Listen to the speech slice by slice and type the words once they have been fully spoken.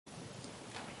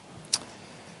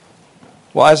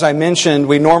Well, as I mentioned,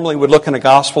 we normally would look in a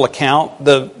gospel account.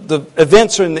 The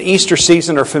events in the Easter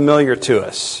season are familiar to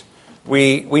us.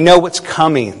 We know what's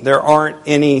coming. There aren't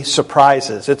any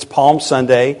surprises. It's Palm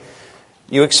Sunday.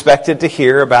 You expected to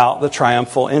hear about the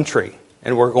triumphal entry,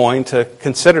 and we're going to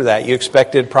consider that. You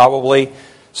expected probably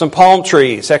some palm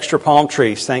trees, extra palm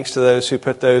trees, thanks to those who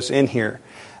put those in here.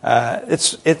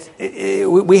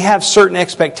 We have certain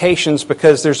expectations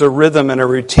because there's a rhythm and a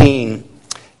routine,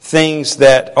 things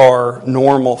that are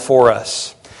normal for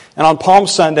us. And on Palm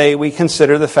Sunday, we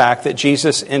consider the fact that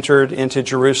Jesus entered into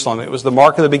Jerusalem. It was the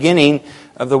mark of the beginning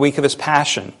of the week of His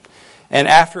Passion. And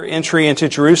after entry into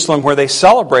Jerusalem, where they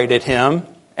celebrated Him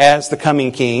as the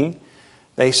coming King,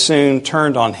 they soon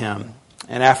turned on Him.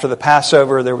 And after the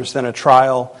Passover, there was then a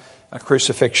trial, a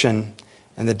crucifixion,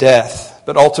 and the death.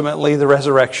 But ultimately, the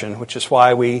resurrection, which is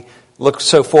why we look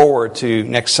so forward to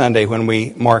next Sunday when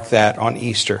we mark that on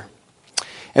Easter.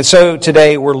 And so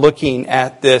today we're looking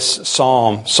at this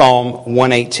psalm, Psalm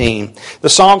 118. The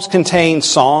Psalms contain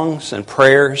songs and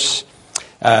prayers.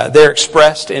 They're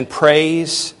expressed in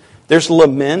praise. There's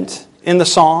lament in the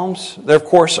Psalms. There, of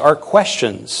course, are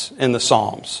questions in the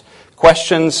Psalms.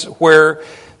 Questions where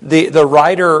the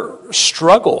writer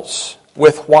struggles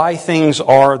with why things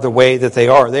are the way that they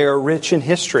are. They are rich in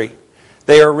history.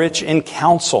 They are rich in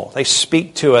counsel. They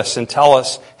speak to us and tell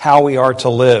us how we are to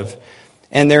live.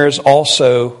 And there is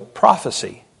also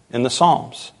prophecy in the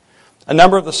Psalms. A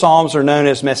number of the Psalms are known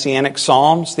as Messianic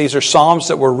Psalms. These are Psalms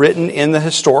that were written in the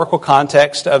historical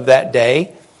context of that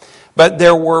day. But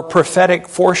there were prophetic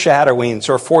foreshadowings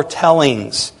or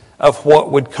foretellings of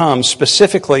what would come,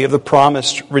 specifically of the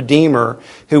promised Redeemer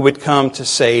who would come to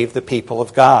save the people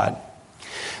of God.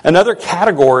 Another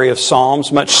category of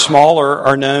Psalms, much smaller,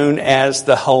 are known as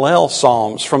the Hallel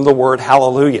Psalms, from the word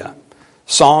hallelujah.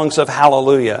 Songs of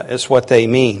hallelujah is what they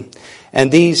mean.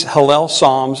 And these Hallel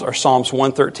Psalms are Psalms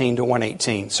 113 to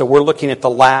 118. So we're looking at the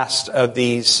last of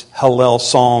these Hallel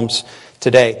Psalms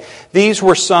today. These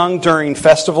were sung during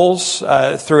festivals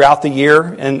throughout the year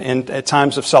and at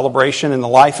times of celebration in the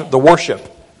life of the worship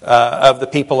of the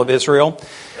people of Israel.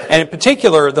 And in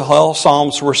particular, the Hallel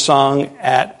Psalms were sung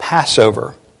at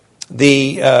Passover.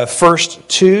 The first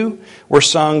two were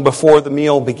sung before the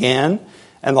meal began,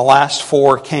 and the last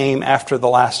four came after the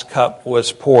last cup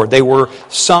was poured. They were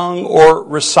sung or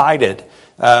recited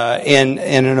in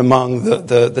and among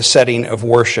the setting of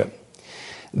worship.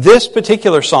 This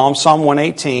particular psalm, Psalm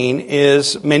 118,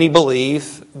 is, many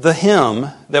believe, the hymn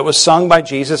that was sung by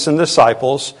Jesus and the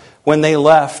disciples when they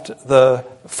left the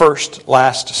first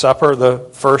Last Supper, the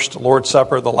first Lord's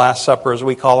Supper, the Last Supper as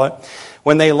we call it.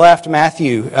 When they left,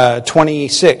 Matthew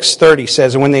 26:30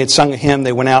 says, and when they had sung a hymn,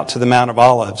 they went out to the Mount of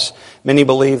Olives. Many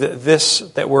believe that this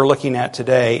that we're looking at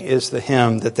today is the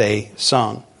hymn that they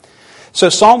sung. So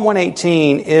Psalm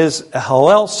 118 is a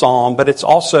Hallel psalm, but it's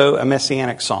also a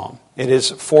messianic psalm. It is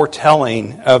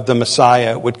foretelling of the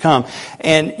Messiah would come.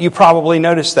 And you probably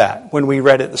noticed that when we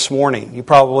read it this morning. You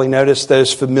probably noticed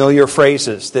those familiar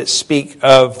phrases that speak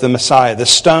of the Messiah. The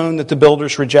stone that the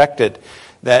builders rejected,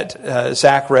 that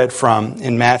Zach read from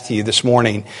in Matthew this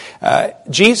morning.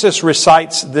 Jesus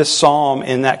recites this psalm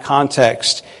in that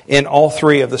context in all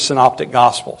three of the synoptic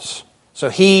Gospels. So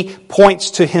he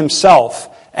points to himself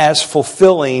as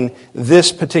fulfilling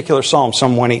this particular psalm,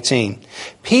 Psalm 118.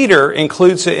 Peter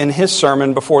includes it in his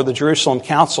sermon before the Jerusalem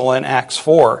Council in Acts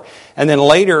 4. And then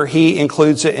later he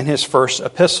includes it in his first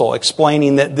epistle,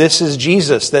 explaining that this is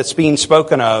Jesus that's being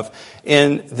spoken of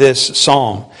in this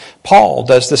psalm. Paul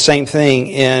does the same thing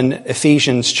in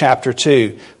Ephesians chapter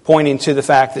 2, pointing to the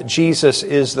fact that Jesus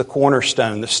is the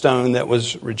cornerstone, the stone that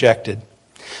was rejected.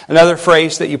 Another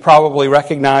phrase that you probably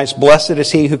recognize, blessed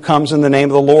is he who comes in the name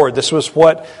of the Lord. This was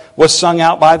what was sung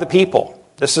out by the people.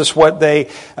 This is what they,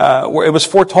 it was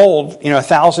foretold,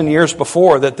 1,000 years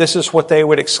before that this is what they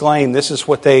would exclaim. This is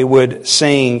what they would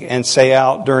sing and say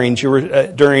out during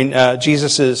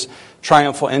Jesus'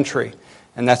 triumphal entry.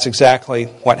 And that's exactly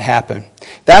what happened.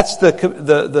 That's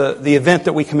the event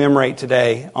that we commemorate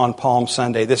today on Palm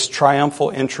Sunday. This triumphal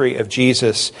entry of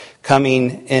Jesus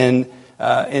coming in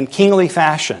kingly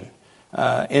fashion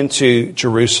into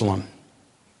Jerusalem.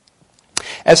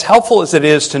 As helpful as it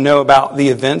is to know about the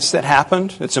events that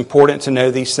happened, it's important to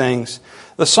know these things.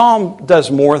 The psalm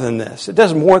does more than this. It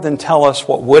does more than tell us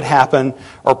what would happen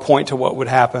or point to what would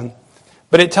happen.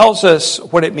 But it tells us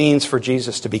what it means for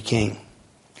Jesus to be king.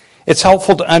 It's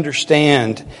helpful to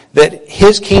understand that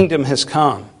his kingdom has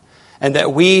come and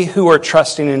that we who are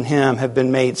trusting in him have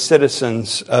been made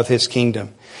citizens of his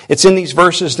kingdom. It's in these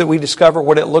verses that we discover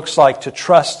what it looks like to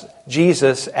trust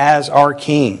Jesus as our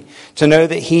King, to know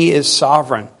that he is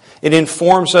sovereign. It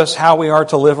informs us how we are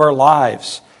to live our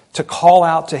lives, to call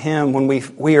out to Him when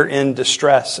we are in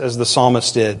distress, as the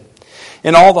psalmist did.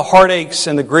 In all the heartaches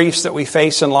and the griefs that we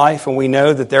face in life, and we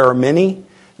know that there are many,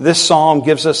 this psalm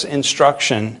gives us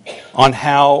instruction on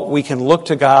how we can look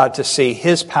to God to see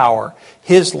His power,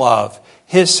 His love,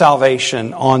 His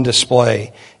salvation on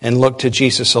display, and look to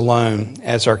Jesus alone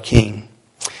as our King.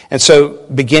 And so,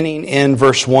 beginning in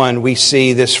verse 1, we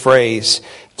see this phrase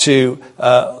to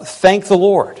thank the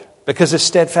Lord because His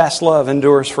steadfast love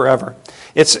endures forever.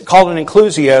 It's called an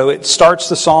inclusio. It starts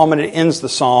the psalm and it ends the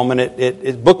psalm, and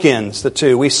it bookends the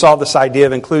two. We saw this idea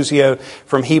of inclusio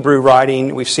from Hebrew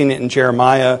writing. We've seen it in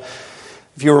Jeremiah.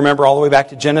 If you remember all the way back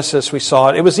to Genesis, we saw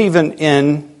it. It was even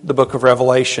in the book of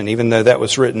Revelation, even though that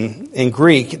was written in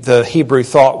Greek. The Hebrew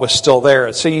thought was still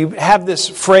there. So you have this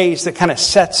phrase that kind of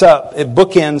sets up, it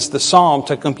bookends the psalm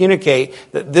to communicate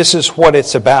that this is what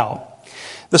it's about.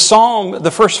 The psalm,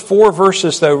 the first 4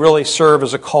 verses, though, really serve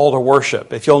as a call to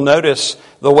worship. If you'll notice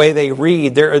the way they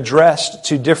read, they're addressed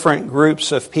to different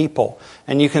groups of people.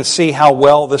 And you can see how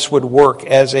well this would work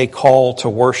as a call to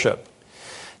worship.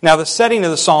 Now, the setting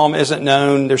of the psalm isn't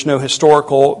known. There's no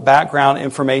historical background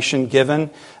information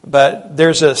given. But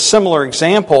there's a similar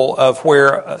example of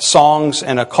where songs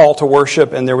and a call to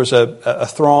worship, and there was a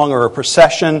throng or a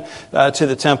procession to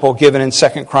the temple given in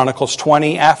 2 Chronicles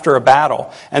 20 after a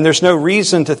battle. And there's no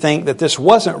reason to think that this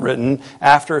wasn't written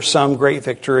after some great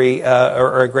victory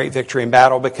or a great victory in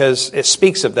battle, because it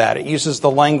speaks of that. It uses the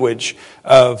language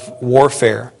of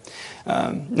warfare.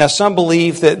 Now, some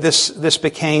believe that this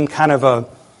became kind of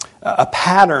a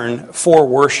pattern for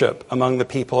worship among the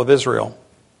people of Israel.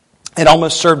 It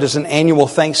almost served as an annual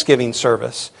Thanksgiving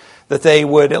service, that they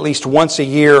would at least once a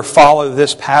year follow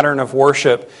this pattern of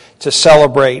worship to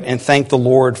celebrate and thank the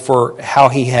Lord for how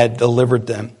He had delivered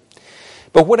them.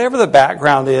 But whatever the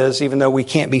background is, even though we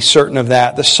can't be certain of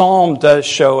that, the psalm does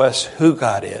show us who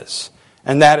God is.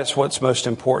 And that is what's most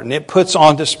important. It puts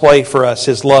on display for us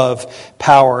His love,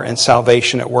 power, and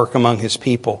salvation at work among His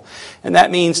people. And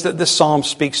that means that this psalm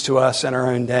speaks to us in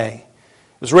our own day.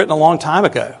 It was written a long time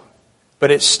ago, but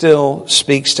it still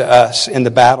speaks to us in the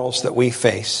battles that we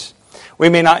face. We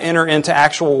may not enter into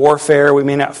actual warfare, we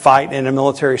may not fight in a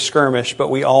military skirmish, but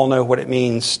we all know what it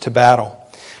means to battle.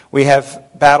 We have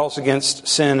battles against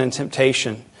sin and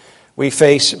temptation. We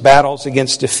face battles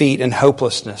against defeat and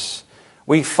hopelessness.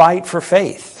 We fight for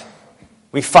faith.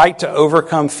 We fight to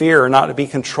overcome fear, not to be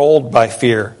controlled by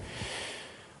fear.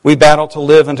 We battle to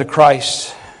live unto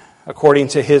Christ according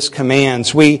to His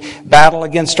commands. We battle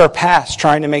against our past,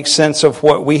 trying to make sense of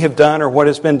what we have done or what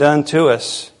has been done to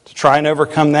us, to try and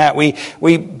overcome that.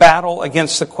 We battle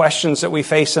against the questions that we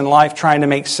face in life, trying to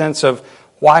make sense of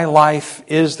why life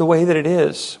is the way that it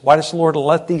is. Why does the Lord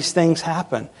let these things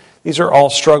happen? These are all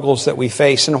struggles that we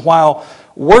face. And while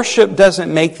worship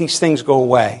doesn't make these things go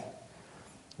away,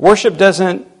 worship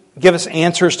doesn't give us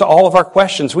answers to all of our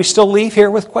questions. We still leave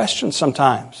here with questions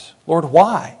sometimes. Lord,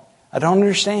 why? I don't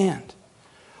understand.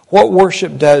 What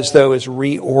worship does, though, is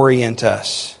reorient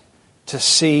us to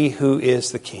see who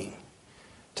is the King,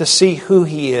 to see who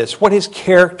He is, what His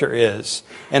character is,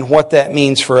 and what that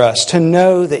means for us, to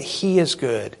know that He is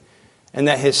good and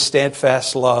that His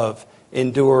steadfast love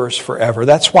endures forever.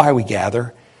 That's why we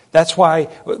gather. That's why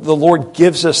the Lord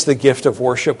gives us the gift of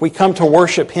worship. We come to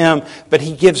worship Him, but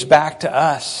He gives back to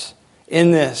us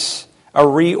in this a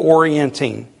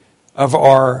reorienting of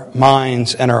our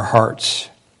minds and our hearts.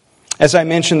 As I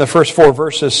mentioned, the first 4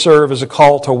 verses serve as a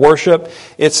call to worship.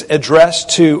 It's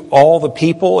addressed to all the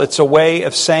people. It's a way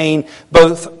of saying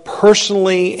both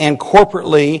personally and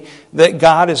corporately that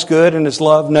God is good and His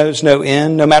love knows no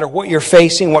end. No matter what you're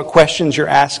facing, what questions you're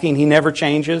asking, He never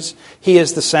changes. He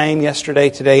is the same yesterday,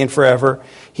 today, and forever.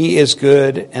 He is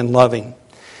good and loving.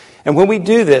 And when we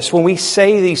do this, when we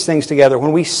say these things together,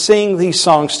 when we sing these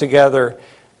songs together,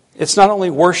 it's not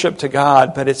only worship to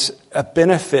God, but it's a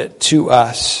benefit to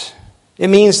us. It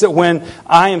means that when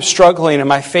I am struggling and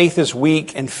my faith is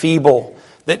weak and feeble,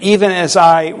 that even as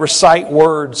I recite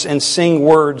words and sing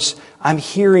words, I'm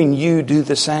hearing you do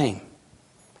the same.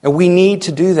 And we need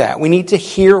to do that. We need to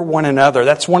hear one another.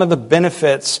 That's one of the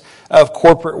benefits of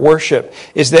corporate worship,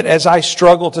 is that as I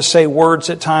struggle to say words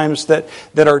at times that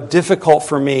are difficult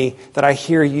for me, that I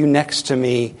hear you next to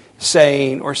me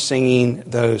saying or singing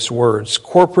those words.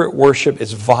 Corporate worship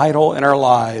is vital in our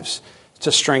lives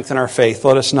to strengthen our faith.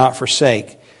 Let us not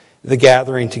forsake the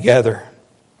gathering together.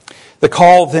 The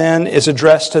call then is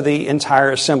addressed to the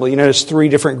entire assembly. You notice 3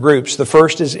 different groups. The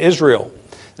first is Israel.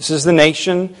 This is the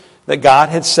nation that God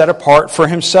had set apart for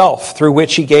Himself, through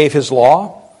which He gave His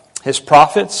law, His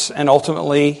prophets, and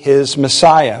ultimately His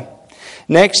Messiah.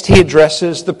 Next, he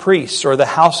addresses the priests, or the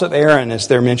house of Aaron, as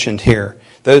they're mentioned here,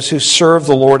 those who serve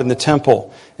the Lord in the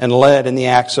temple and led in the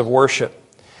acts of worship.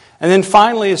 And then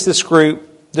finally is this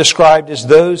group described as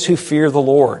those who fear the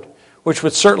Lord, which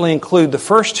would certainly include the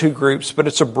first two groups, but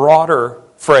it's a broader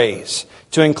phrase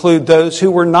to include those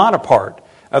who were not a part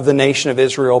of the nation of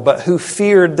Israel, but who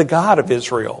feared the God of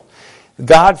Israel.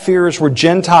 God-fearers were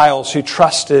Gentiles who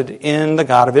trusted in the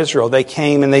God of Israel. They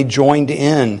came and they joined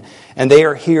in, and they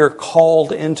are here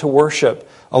called into worship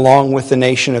along with the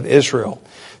nation of Israel.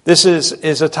 This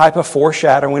is a type of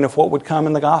foreshadowing of what would come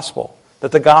in the gospel,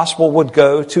 that the gospel would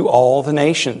go to all the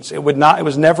nations. It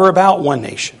was never about one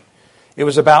nation. It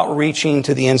was about reaching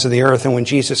to the ends of the earth, and when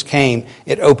Jesus came,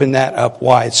 it opened that up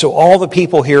wide. So all the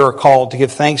people here are called to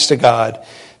give thanks to God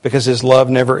because His love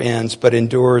never ends but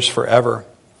endures forever.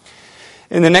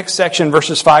 In the next section,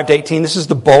 verses 5 to 18, this is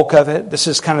the bulk of it. This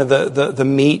is kind of the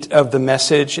meat of the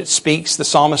message. The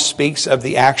psalmist speaks of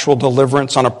the actual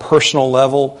deliverance on a personal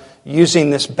level, using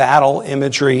this battle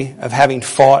imagery of having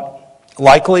fought,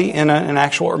 likely in an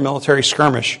actual or military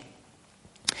skirmish.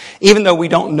 Even though we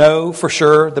don't know for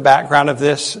sure the background of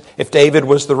this, if David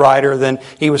was the writer, then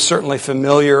he was certainly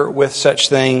familiar with such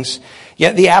things.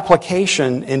 Yet the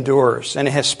application endures, and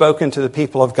it has spoken to the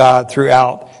people of God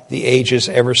throughout the ages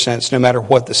ever since, no matter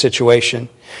what the situation.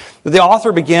 The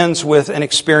author begins with an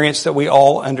experience that we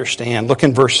all understand. Look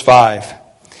in verse 5.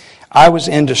 I was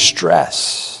in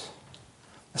distress.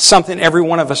 Something every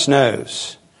one of us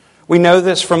knows. We know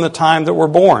this from the time that we're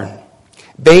born.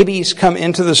 Babies come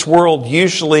into this world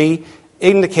usually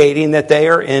indicating that they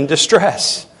are in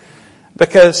distress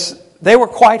because they were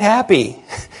quite happy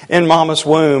in mama's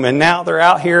womb, and now they're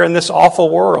out here in this awful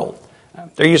world.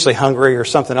 They're usually hungry or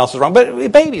something else is wrong.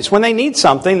 But babies, when they need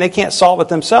something, they can't solve it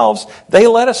themselves. They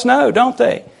let us know, don't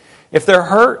they? If they're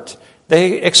hurt,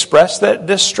 they express that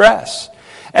distress.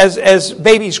 As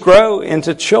babies grow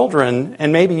into children,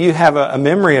 and maybe you have a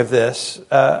memory of this,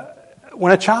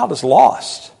 when a child is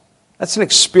lost, that's an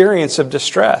experience of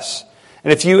distress.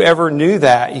 And if you ever knew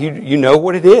that, you know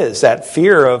what it is, that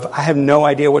fear of, I have no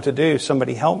idea what to do,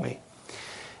 somebody help me.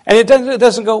 And it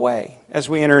doesn't go away as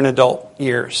we enter in adult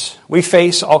years. We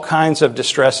face all kinds of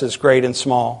distresses, great and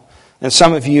small. And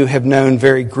some of you have known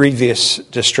very grievous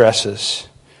distresses.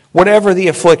 Whatever the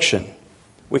affliction,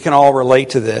 we can all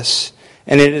relate to this.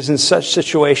 And it is in such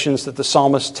situations that the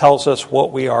psalmist tells us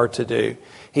what we are to do.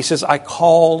 He says, I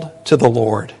called to the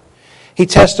Lord. He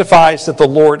testifies that the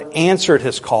Lord answered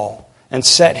his call and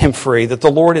set him free, that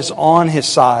the Lord is on his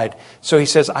side. So he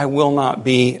says, I will not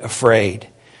be afraid.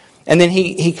 And then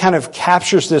he kind of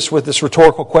captures this with this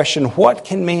rhetorical question, what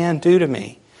can man do to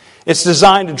me? It's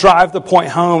designed to drive the point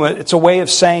home. It's a way of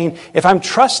saying, if I'm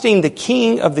trusting the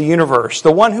King of the universe,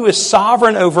 the one who is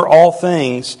sovereign over all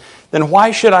things, then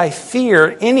why should I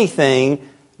fear anything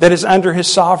that is under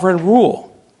his sovereign rule?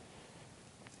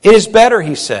 It is better,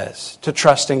 he says, to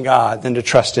trust in God than to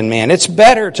trust in man. It's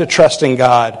better to trust in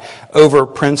God over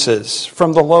princes.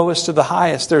 From the lowest to the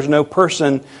highest, there's no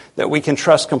person that we can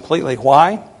trust completely.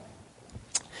 Why?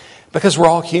 Because we're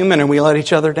all human and we let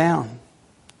each other down.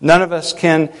 None of us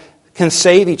can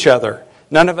save each other.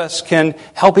 None of us can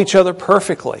help each other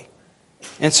perfectly.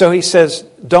 And so he says,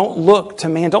 don't look to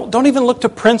man. Don't even look to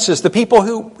princes, the people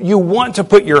who you want to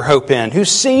put your hope in, who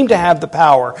seem to have the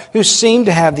power, who seem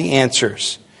to have the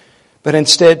answers. But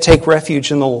instead take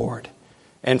refuge in the Lord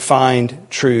and find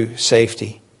true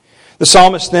safety. The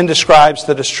psalmist then describes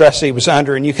the distress he was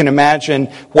under, and you can imagine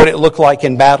what it looked like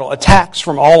in battle. Attacks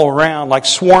from all around, like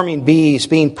swarming bees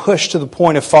being pushed to the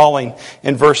point of falling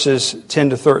in verses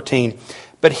 10 to 13.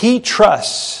 But he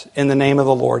trusts in the name of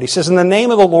the Lord. He says, in the name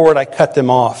of the Lord I cut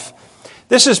them off.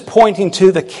 This is pointing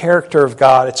to the character of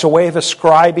God. It's a way of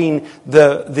ascribing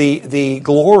the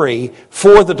glory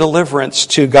for the deliverance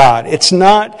to God. It's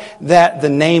not that the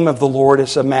name of the Lord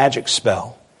is a magic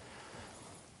spell.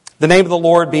 The name of the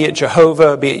Lord, be it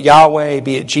Jehovah, be it Yahweh,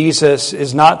 be it Jesus,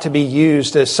 is not to be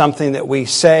used as something that we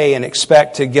say and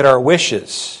expect to get our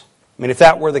wishes. I mean, if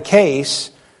that were the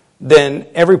case, then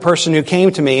every person who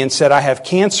came to me and said, I have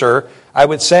cancer, I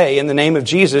would say, in the name of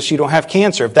Jesus, you don't have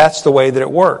cancer, if that's the way that it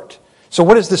worked. So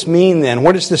what does this mean then?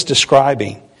 What is this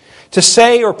describing? To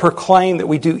say or proclaim that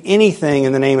we do anything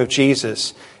in the name of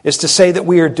Jesus is to say that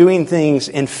we are doing things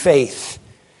in faith,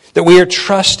 that we are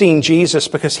trusting Jesus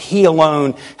because He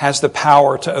alone has the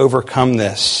power to overcome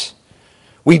this.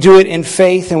 We do it in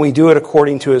faith and we do it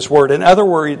according to His Word. In other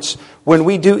words, when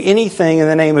we do anything in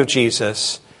the name of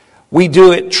Jesus, we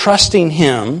do it trusting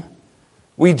Him,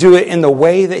 we do it in the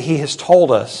way that He has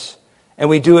told us, and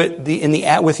we do it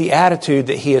with the attitude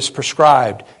that He has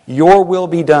prescribed. Your will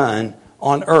be done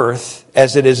on earth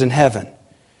as it is in heaven.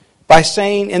 By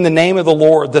saying in the name of the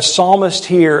Lord, the psalmist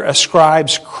here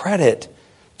ascribes credit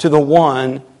to the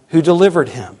one who delivered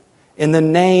him. In the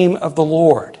name of the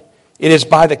Lord. It is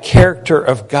by the character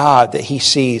of God that he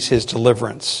sees his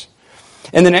deliverance.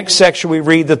 In the next section we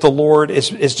read that the Lord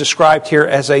is described here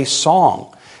as a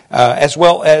song, as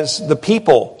well as the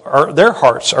people, their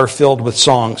hearts are filled with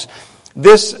songs.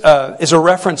 This is a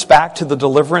reference back to the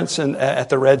deliverance at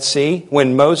the Red Sea,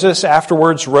 when Moses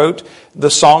afterwards wrote the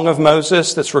Song of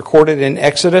Moses that's recorded in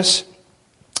Exodus.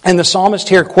 And the psalmist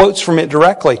here quotes from it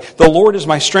directly. The Lord is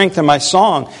my strength and my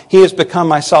song. He has become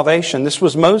my salvation. This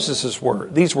was Moses'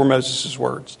 word. These were Moses'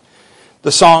 words.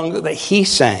 The song that he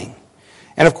sang.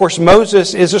 And of course,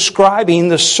 Moses is ascribing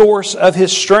the source of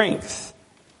his strength,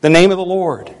 the name of the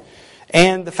Lord,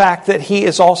 and the fact that he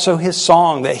is also his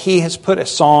song, that he has put a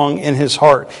song in his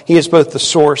heart. He is both the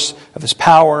source of his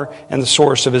power and the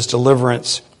source of his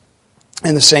deliverance.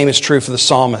 And the same is true for the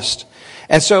psalmist.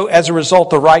 And so, as a result,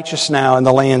 the righteous now in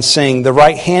the land sing, the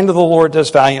right hand of the Lord does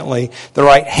valiantly, the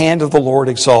right hand of the Lord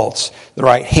exalts, the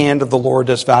right hand of the Lord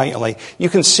does valiantly. You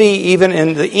can see even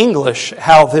in the English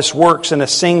how this works in a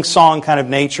sing-song kind of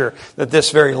nature, that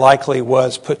this very likely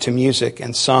was put to music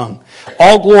and sung.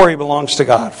 All glory belongs to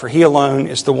God, for He alone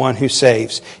is the one who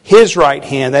saves. His right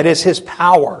hand, that is His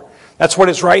power. That's what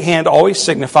His right hand always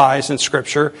signifies in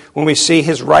Scripture. When we see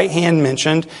His right hand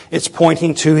mentioned, it's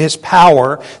pointing to His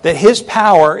power, that His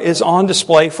power is on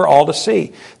display for all to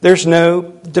see. There's no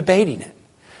debating it.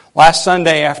 Last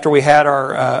Sunday, after we had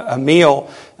our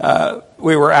meal,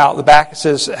 we were out. The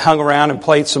Backuses hung around and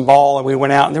played some ball, and we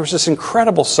went out, and there was this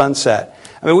incredible sunset.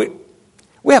 I mean,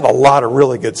 we have a lot of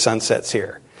really good sunsets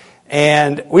here.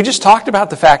 And we just talked about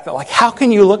the fact that, like, how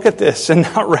can you look at this and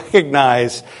not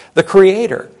recognize the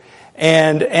Creator?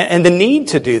 And the need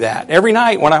to do that. Every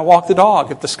night when I walk the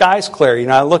dog, if the sky's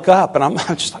clear, I look up and I'm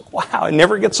just like, wow, it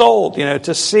never gets old,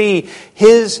 to see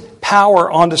His power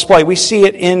on display. We see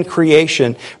it in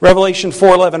creation. Revelation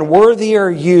 4:11, worthy are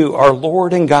you, our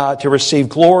Lord and God, to receive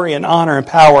glory and honor and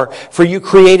power, for you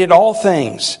created all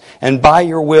things, and by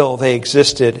your will they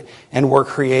existed and were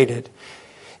created.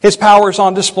 His power is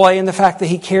on display in the fact that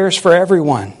He cares for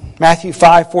everyone. Matthew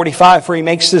 5:45, for He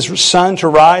makes His sun to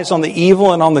rise on the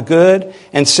evil and on the good,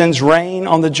 and sends rain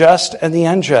on the just and the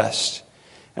unjust.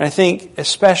 And I think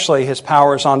especially His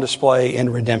power is on display in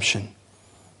redemption.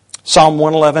 Psalm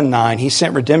 111:9, He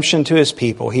sent redemption to His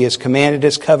people. He has commanded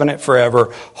His covenant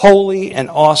forever. Holy and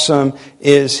awesome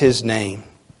is His name.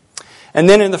 And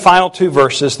then in the final two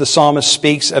verses, the psalmist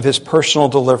speaks of his personal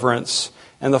deliverance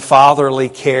and the fatherly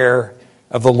care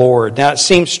of the Lord. Now, it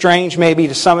seems strange maybe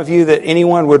to some of you that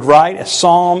anyone would write a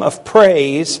psalm of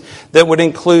praise that would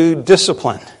include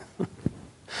discipline.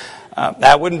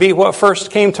 That wouldn't be what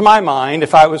first came to my mind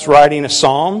if I was writing a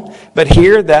psalm. But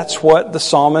here, that's what the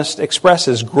psalmist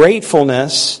expresses,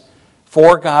 gratefulness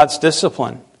for God's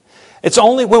discipline. It's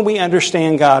only when we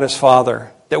understand God as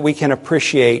Father that we can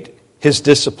appreciate His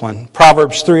discipline.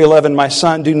 Proverbs 3:11, my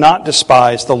son, do not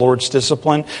despise the Lord's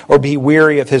discipline or be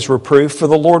weary of His reproof, for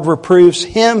the Lord reproves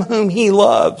him whom He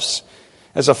loves,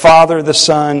 as a father the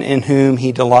son in whom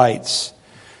He delights.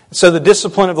 So the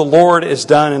discipline of the Lord is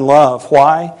done in love.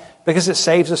 Why? Because it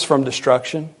saves us from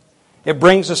destruction. It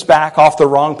brings us back off the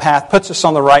wrong path, puts us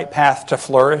on the right path to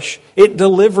flourish. It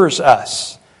delivers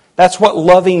us. That's what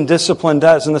loving discipline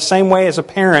does. In the same way as a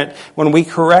parent, when we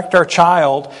correct our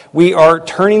child, we are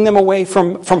turning them away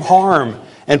from harm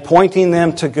and pointing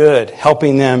them to good,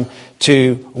 helping them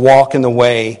to walk in the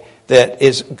way that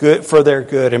is good for their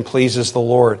good and pleases the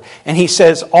Lord. And He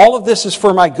says, all of this is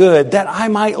for my good, that I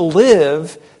might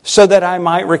live so that I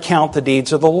might recount the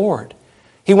deeds of the Lord.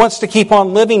 He wants to keep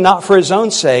on living, not for His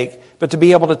own sake, but to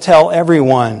be able to tell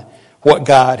everyone what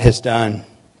God has done.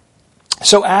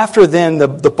 So after then, the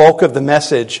bulk of the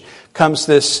message comes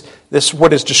this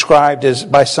what is described as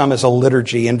by some as a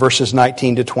liturgy in verses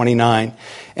 19 to 29.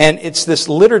 And it's this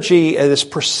liturgy, this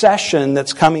procession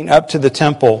that's coming up to the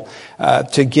temple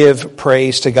to give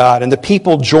praise to God. And the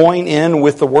people join in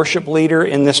with the worship leader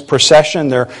in this procession.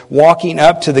 They're walking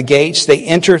up to the gates. They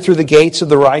enter through the gates of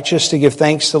the righteous to give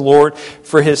thanks to the Lord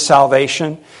for His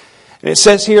salvation. And it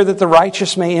says here that the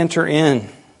righteous may enter in.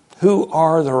 Who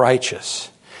are the righteous?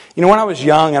 When I was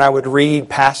young and I would read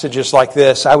passages like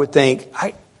this, I would think,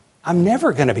 I'm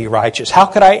never going to be righteous. How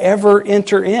could I ever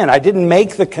enter in? I didn't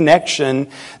make the connection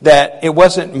that it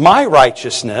wasn't my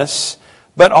righteousness,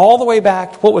 but all the way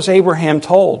back to what was Abraham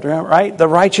told, right? The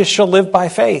righteous shall live by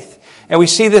faith. And we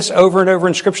see this over and over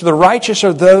in Scripture. The righteous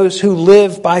are those who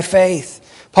live by faith.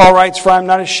 Paul writes, for I am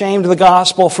not ashamed of the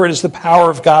gospel, for it is the power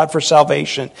of God for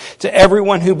salvation to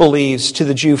everyone who believes, to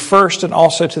the Jew first and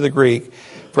also to the Greek.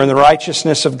 For in the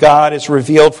righteousness of God is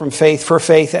revealed from faith for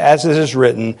faith, as it is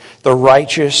written, the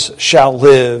righteous shall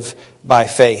live by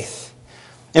faith.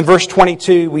 In verse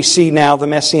 22, we see now the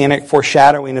messianic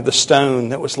foreshadowing of the stone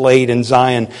that was laid in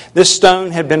Zion. This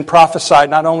stone had been prophesied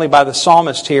not only by the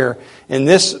psalmist here in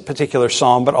this particular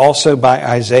psalm, but also by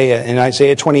Isaiah. In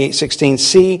Isaiah 28:16,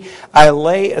 see, I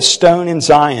lay a stone in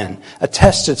Zion, a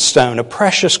tested stone, a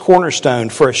precious cornerstone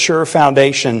for a sure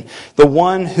foundation. The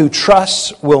one who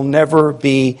trusts will never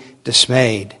be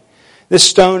dismayed. This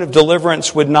stone of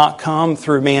deliverance would not come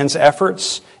through man's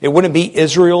efforts. It wouldn't be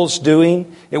Israel's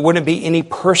doing. It wouldn't be any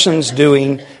person's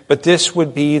doing. But this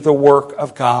would be the work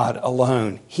of God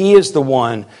alone. He is the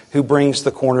one who brings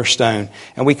the cornerstone.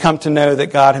 And we come to know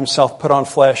that God himself put on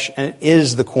flesh and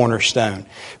is the cornerstone.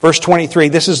 Verse 23,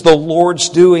 this is the Lord's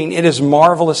doing. It is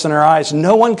marvelous in our eyes.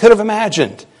 No one could have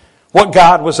imagined what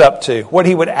God was up to, what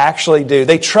he would actually do.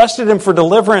 They trusted him for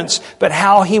deliverance, but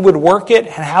how he would work it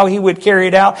and how he would carry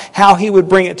it out, how he would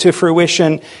bring it to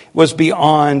fruition was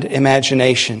beyond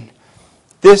imagination.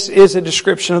 This is a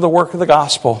description of the work of the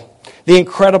gospel. The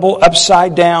incredible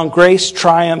upside-down grace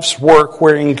triumphs work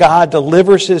wherein God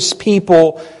delivers his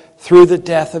people through the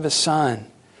death of his Son.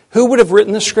 Who would have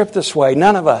written the script this way?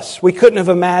 None of us. We couldn't have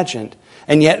imagined.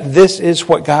 And yet this is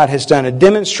what God has done, a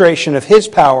demonstration of his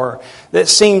power that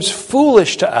seems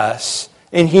foolish to us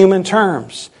in human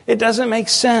terms. It doesn't make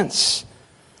sense.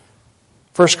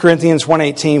 1 Corinthians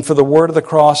 1:18, for the word of the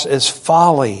cross is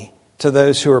folly to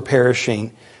those who are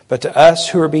perishing, but to us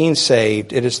who are being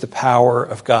saved, it is the power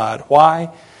of God.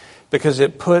 Why? Because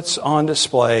it puts on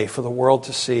display for the world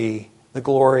to see the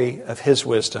glory of his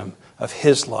wisdom, of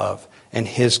his love, and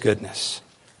his goodness.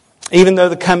 Even though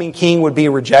the coming king would be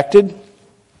rejected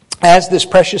as this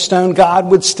precious stone, God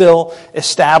would still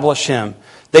establish him.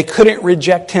 They couldn't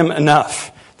reject him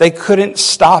enough. They couldn't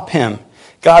stop him.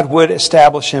 God would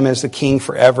establish him as the king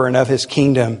forever, and of his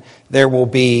kingdom there will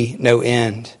be no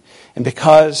end. And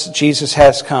because Jesus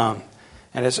has come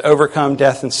and has overcome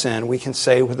death and sin, we can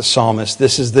say with the psalmist,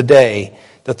 this is the day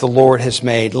that the Lord has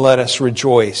made. Let us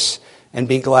rejoice and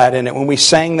be glad in it. When we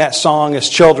sang that song as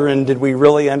children, did we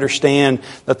really understand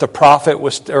that the prophet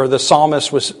or the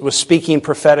psalmist was speaking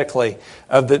prophetically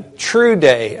of the true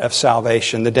day of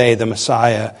salvation, the day the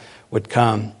Messiah would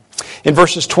come? In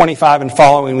verses 25 and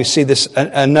following, we see this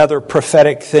another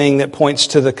prophetic thing that points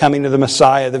to the coming of the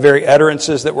Messiah, the very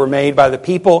utterances that were made by the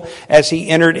people as he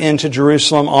entered into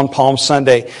Jerusalem on Palm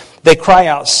Sunday. They cry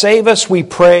out, save us, we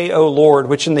pray, O Lord,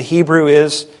 which in the Hebrew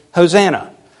is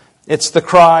Hosanna. It's the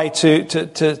cry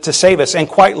to save us. And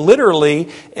quite literally,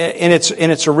 in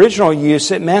its original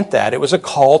use, it meant that. It was a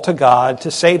call to God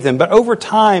to save them. But over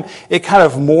time, it kind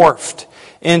of morphed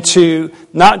into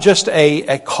not just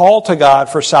a call to God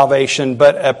for salvation,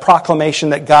 but a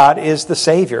proclamation that God is the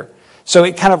Savior. So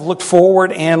it kind of looked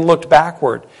forward and looked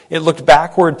backward. It looked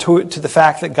backward to the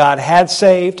fact that God had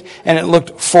saved, and it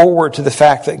looked forward to the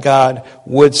fact that God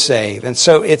would save. And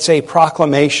so it's a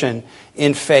proclamation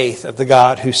in faith of the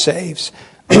God who saves.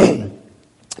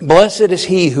 Blessed is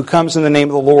he who comes in the name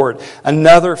of the Lord.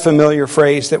 Another familiar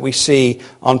phrase that we see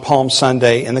on Palm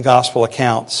Sunday in the gospel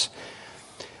accounts.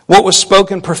 What was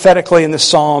spoken prophetically in the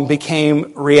psalm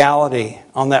became reality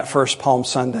on that first Palm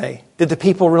Sunday. Did the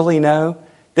people really know?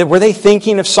 Were they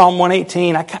thinking of Psalm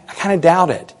 118? I kind of doubt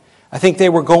it. I think they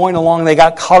were going along, they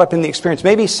got caught up in the experience.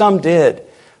 Maybe some did.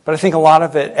 But I think a lot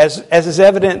of it, as is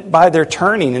evident by their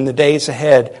turning in the days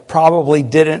ahead, probably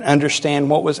didn't understand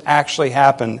what was actually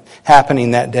happening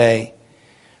that day.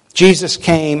 Jesus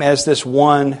came as this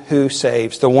one who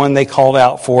saves, the one they called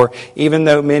out for, even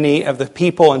though many of the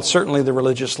people and certainly the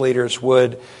religious leaders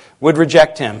would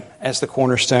reject him as the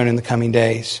cornerstone in the coming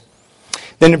days.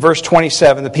 Then in verse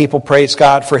 27, the people praise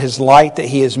God for his light that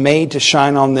he has made to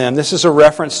shine on them. This is a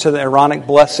reference to the Aaronic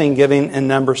blessing given in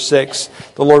number 6.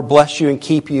 The Lord bless you and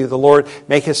keep you. The Lord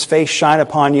make his face shine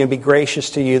upon you and be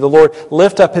gracious to you. The Lord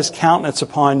lift up his countenance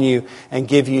upon you and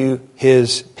give you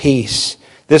his peace.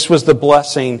 This was the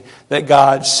blessing that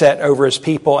God set over his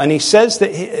people. And he says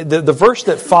that the verse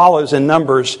that follows in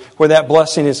Numbers where that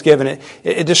blessing is given,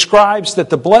 it describes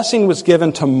that the blessing was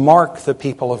given to mark the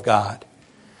people of God.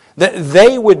 That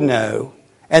they would know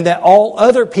and that all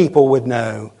other people would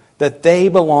know that they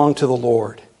belong to the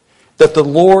Lord. That the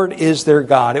Lord is their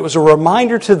God. It was a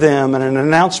reminder to them and an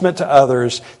announcement to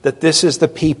others that this is the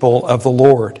people of the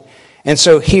Lord. And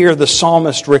so here the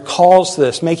psalmist recalls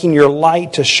this, making your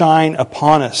light to shine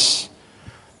upon us.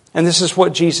 And this is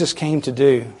what Jesus came to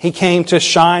do. He came to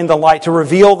shine the light, to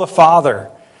reveal the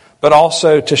Father, but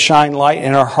also to shine light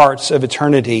in our hearts of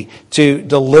eternity, to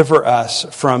deliver us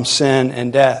from sin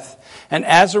and death. And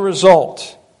as a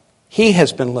result, he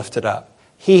has been lifted up.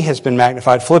 He has been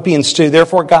magnified. Philippians 2,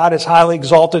 therefore God has highly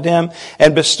exalted him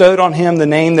and bestowed on him the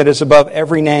name that is above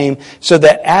every name, so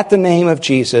that at the name of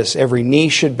Jesus every knee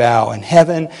should bow in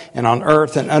heaven and on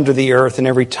earth and under the earth, and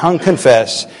every tongue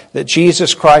confess that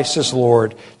Jesus Christ is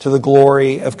Lord, to the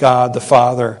glory of God the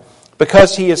Father.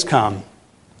 Because he has come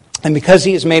and because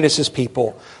he has made us his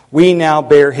people, we now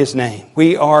bear his name.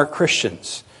 We are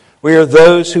Christians. We are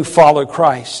those who follow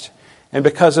Christ. And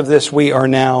because of this, we are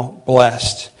now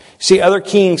blessed. See, other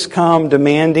kings come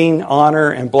demanding honor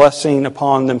and blessing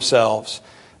upon themselves.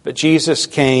 But Jesus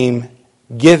came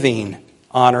giving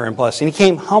honor and blessing. He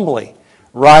came humbly,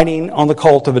 riding on the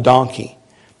colt of a donkey.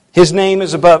 His name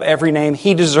is above every name.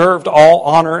 He deserved all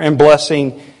honor and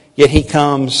blessing, yet he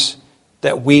comes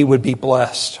that we would be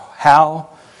blessed. How?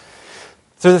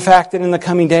 Through the fact that in the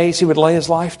coming days he would lay his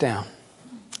life down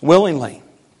willingly.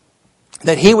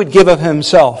 That he would give of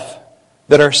himself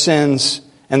that our sins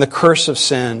and the curse of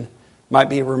sin might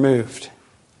be removed.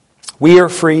 We are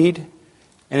freed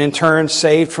and in turn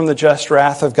saved from the just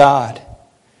wrath of God.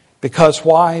 Because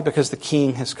why? Because the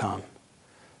King has come.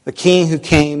 The King who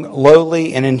came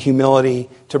lowly and in humility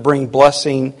to bring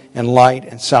blessing and light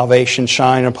and salvation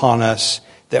shine upon us,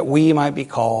 that we might be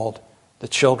called the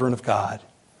children of God.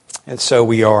 And so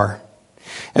we are.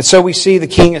 And so we see the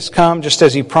King has come just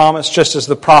as he promised, just as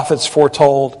the prophets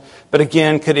foretold. But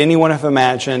again, could anyone have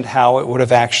imagined how it would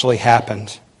have actually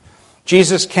happened?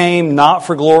 Jesus came not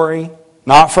for glory,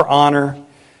 not for honor,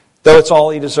 though it's all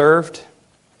he deserved.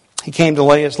 He came to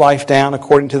lay his life down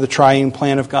according to the triune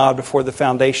plan of God before the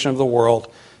foundation of the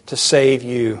world to save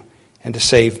you and to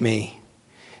save me.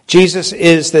 Jesus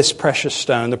is this precious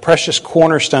stone, the precious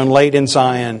cornerstone laid in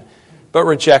Zion, but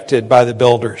rejected by the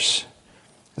builders.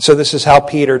 And so this is how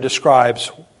Peter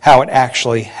describes how it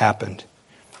actually happened.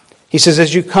 He says,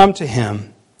 as you come to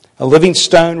him, a living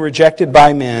stone rejected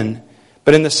by men,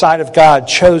 but in the sight of God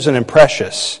chosen and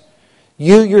precious,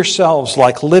 you yourselves,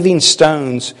 like living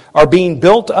stones, are being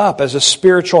built up as a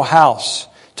spiritual house,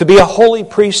 to be a holy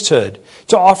priesthood,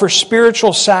 to offer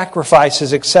spiritual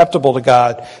sacrifices acceptable to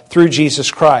God through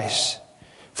Jesus Christ.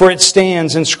 For it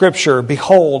stands in Scripture,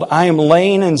 behold, I am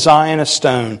laying in Zion a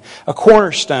stone, a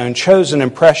cornerstone, chosen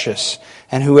and precious,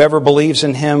 and whoever believes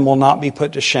in him will not be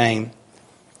put to shame.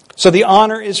 So the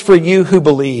honor is for you who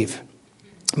believe.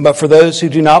 But for those who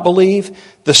do not believe,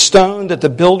 the stone that the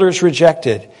builders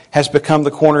rejected has become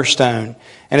the cornerstone,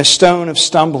 and a stone of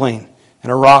stumbling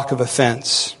and a rock of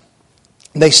offense.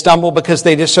 They stumble because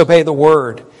they disobey the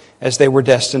word, as they were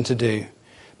destined to do.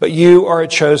 But you are a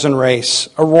chosen race,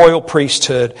 a royal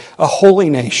priesthood, a holy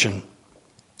nation,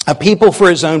 a people for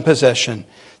his own possession,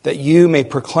 that you may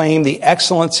proclaim the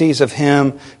excellencies of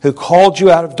him who called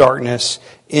you out of darkness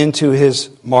into his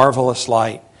marvelous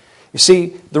light. You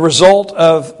see, the result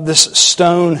of this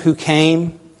stone who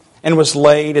came and was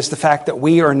laid is the fact that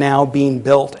we are now being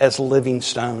built as living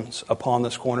stones upon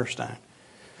this cornerstone.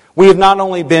 We have not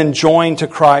only been joined to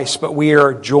Christ, but we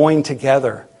are joined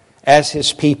together as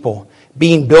his people,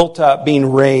 being built up,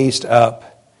 being raised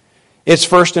up. It's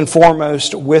first and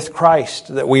foremost with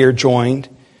Christ that we are joined.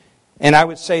 And I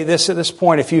would say this at this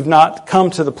point, if you've not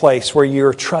come to the place where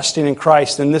you're trusting in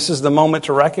Christ, then this is the moment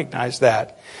to recognize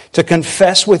that. To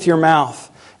confess with your mouth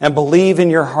and believe in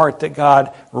your heart that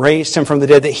God raised him from the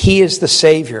dead, that he is the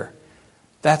Savior.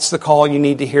 That's the call you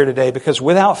need to hear today, because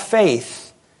without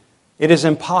faith, it is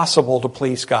impossible to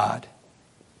please God.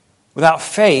 Without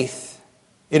faith,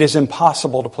 it is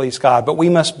impossible to please God. But we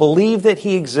must believe that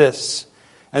he exists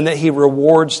and that he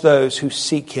rewards those who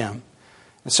seek him.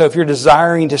 And so if you're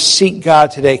desiring to seek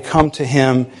God today, come to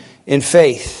him in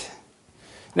faith.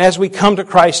 And as we come to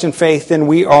Christ in faith, then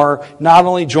we are not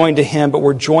only joined to him, but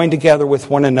we're joined together with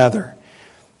one another.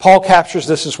 Paul captures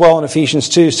this as well in Ephesians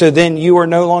 2. So then you are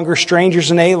no longer strangers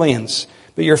and aliens,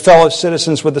 but you're fellow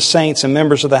citizens with the saints and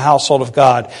members of the household of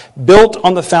God, built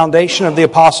on the foundation of the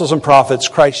apostles and prophets,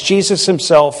 Christ Jesus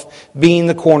himself being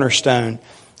the cornerstone,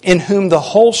 in whom the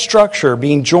whole structure,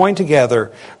 being joined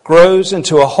together, grows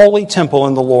into a holy temple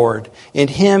in the Lord. In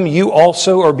him you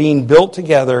also are being built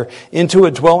together into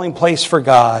a dwelling place for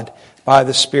God by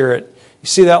the Spirit. You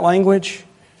see that language?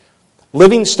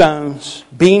 Living stones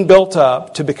being built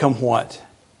up to become what?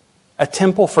 A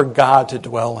temple for God to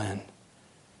dwell in.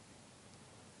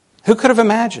 Who could have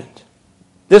imagined?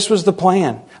 This was the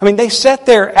plan. I mean, they sat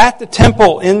there at the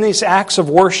temple in these acts of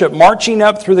worship, marching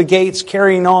up through the gates,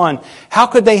 carrying on. How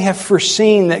could they have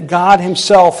foreseen that God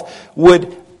himself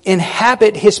would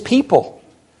inhabit his people?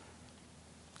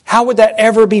 How would that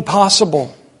ever be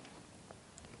possible?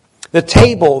 The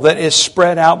table that is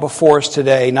spread out before us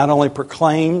today not only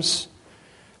proclaims,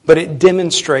 but it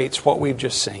demonstrates what we've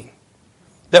just seen.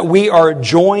 that we are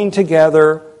joined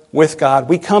together with God.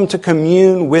 We come to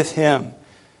commune with Him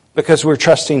because we're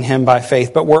trusting Him by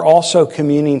faith, but we're also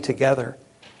communing together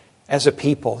as a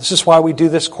people. This is why we do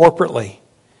this corporately.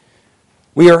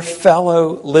 We are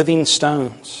fellow living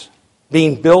stones,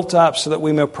 being built up so that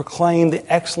we may proclaim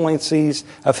the excellencies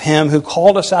of Him who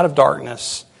called us out of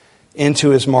darkness into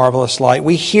His marvelous light.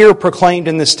 We hear proclaimed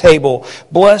in this table,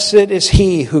 "Blessed is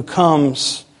he who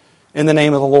comes in the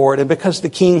name of the Lord." And because the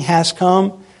King has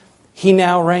come, He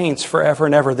now reigns forever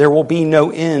and ever. There will be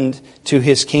no end to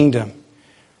His kingdom.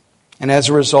 And as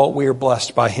a result, we are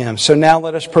blessed by Him. So now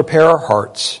let us prepare our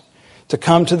hearts to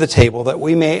come to the table that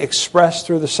we may express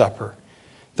through the supper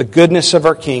the goodness of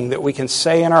our King, that we can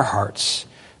say in our hearts,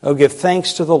 "Oh, give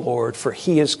thanks to the Lord, for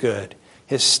He is good.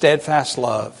 His steadfast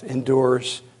love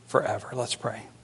endures forever." Let's pray.